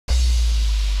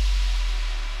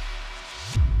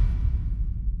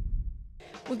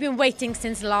We've been waiting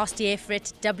since last year for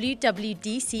it.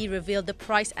 WWDC revealed the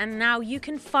price and now you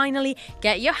can finally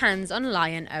get your hands on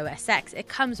Lion OS X. It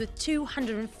comes with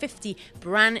 250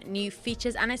 brand new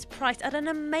features and is priced at an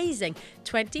amazing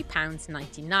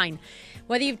 £20.99.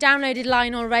 Whether you've downloaded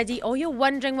Lion already or you're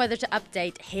wondering whether to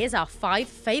update, here's our 5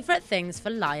 favourite things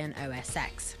for Lion OS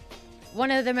X. One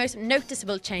of the most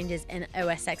noticeable changes in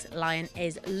OS X Lion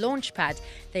is Launchpad,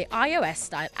 the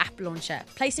iOS-style app launcher.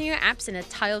 Placing your apps in a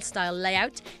tile-style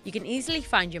layout, you can easily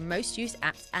find your most used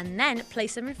apps and then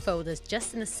place them in folders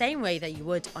just in the same way that you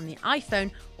would on the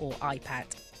iPhone or iPad.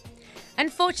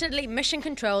 Unfortunately, mission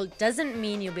control doesn't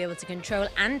mean you'll be able to control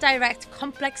and direct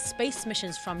complex space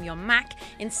missions from your Mac.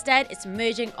 Instead, it's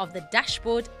merging of the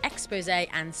dashboard, expose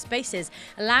and spaces,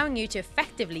 allowing you to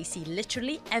effectively see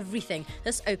literally everything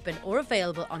that's open or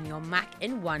available on your Mac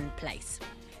in one place.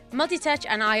 Multi-touch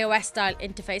and iOS-style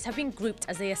interface have been grouped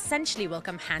as they essentially will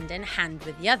come hand in hand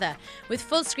with the other. With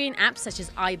full-screen apps such as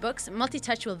iBooks,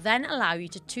 multi-touch will then allow you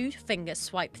to 2-finger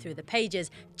swipe through the pages,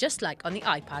 just like on the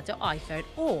iPad or iPhone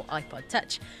or iPod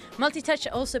Touch. Multi-touch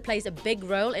also plays a big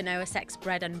role in OS X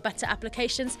bread and butter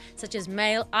applications such as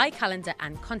Mail, iCalendar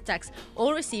and Contacts,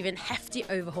 all receiving hefty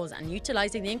overhauls and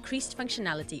utilising the increased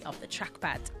functionality of the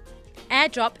trackpad.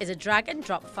 Airdrop is a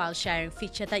drag-and-drop file sharing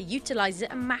feature that utilises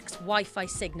a Mac's Wi-Fi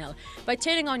signal. By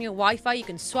turning on your Wi-Fi, you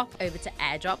can swap over to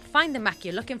Airdrop, find the Mac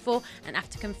you're looking for, and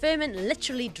after confirming,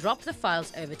 literally drop the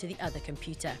files over to the other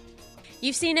computer.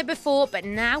 You've seen it before, but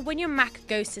now when your Mac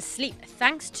goes to sleep,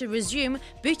 thanks to Resume,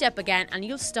 boot up again and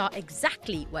you'll start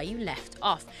exactly where you left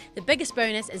off. The biggest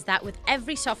bonus is that with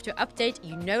every software update,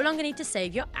 you no longer need to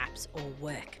save your apps or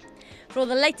work. For all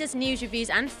the latest news, reviews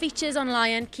and features on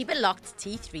Lion, keep it locked to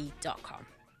t3.com.